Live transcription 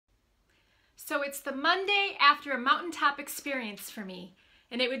So it's the Monday after a mountaintop experience for me,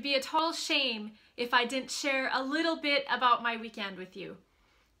 and it would be a total shame if I didn't share a little bit about my weekend with you,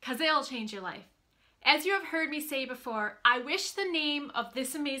 because it'll change your life. As you have heard me say before, I wish the name of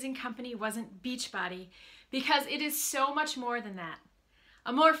this amazing company wasn't Beachbody, because it is so much more than that.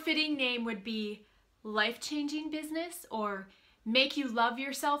 A more fitting name would be life-changing business, or make you love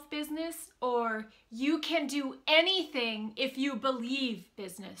yourself business, or you can do anything if you believe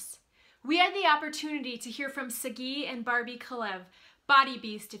business. We had the opportunity to hear from Sagi and Barbie Kalev, Body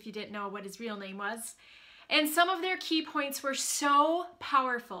Beast if you didn't know what his real name was, and some of their key points were so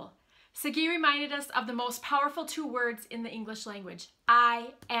powerful. Sagi reminded us of the most powerful 2 words in the English language,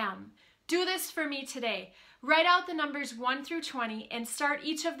 I am. Do this for me today. Write out the numbers 1 through 20 and start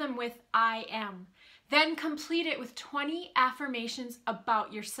each of them with I am. Then complete it with 20 affirmations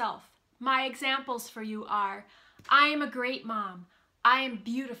about yourself. My examples for you are, I am a great mom. I am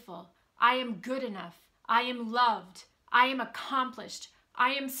beautiful. I am good enough. I am loved. I am accomplished.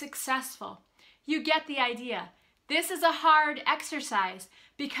 I am successful. You get the idea. This is a hard exercise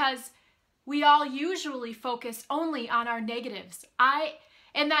because we all usually focus only on our negatives.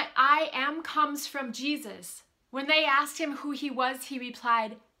 And that I am comes from Jesus. When they asked him who he was, he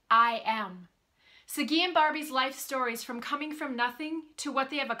replied, I am. Sagi and Barbie's life stories from coming from nothing to what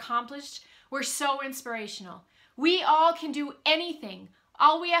they have accomplished were so inspirational. We all can do anything.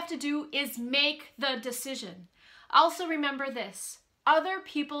 All we have to do is make the decision. Also remember this, other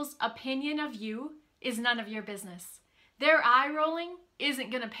people's opinion of you is none of your business. Their eye rolling isn't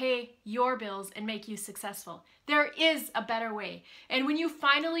going to pay your bills and make you successful. There is a better way. And when you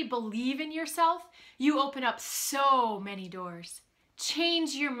finally believe in yourself, you open up so many doors.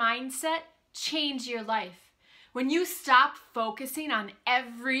 Change your mindset, change your life. When you stop focusing on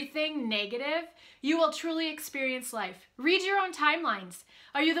everything negative, you will truly experience life. Read your own timelines.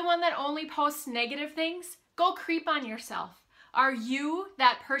 Are you the one that only posts negative things? Go creep on yourself. Are you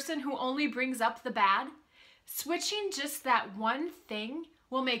that person who only brings up the bad? Switching just that one thing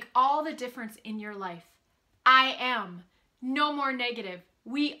will make all the difference in your life. I am. No more negative.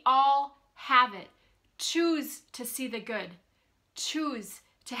 We all have it. Choose to see the good. Choose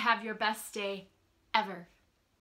to have your best day ever.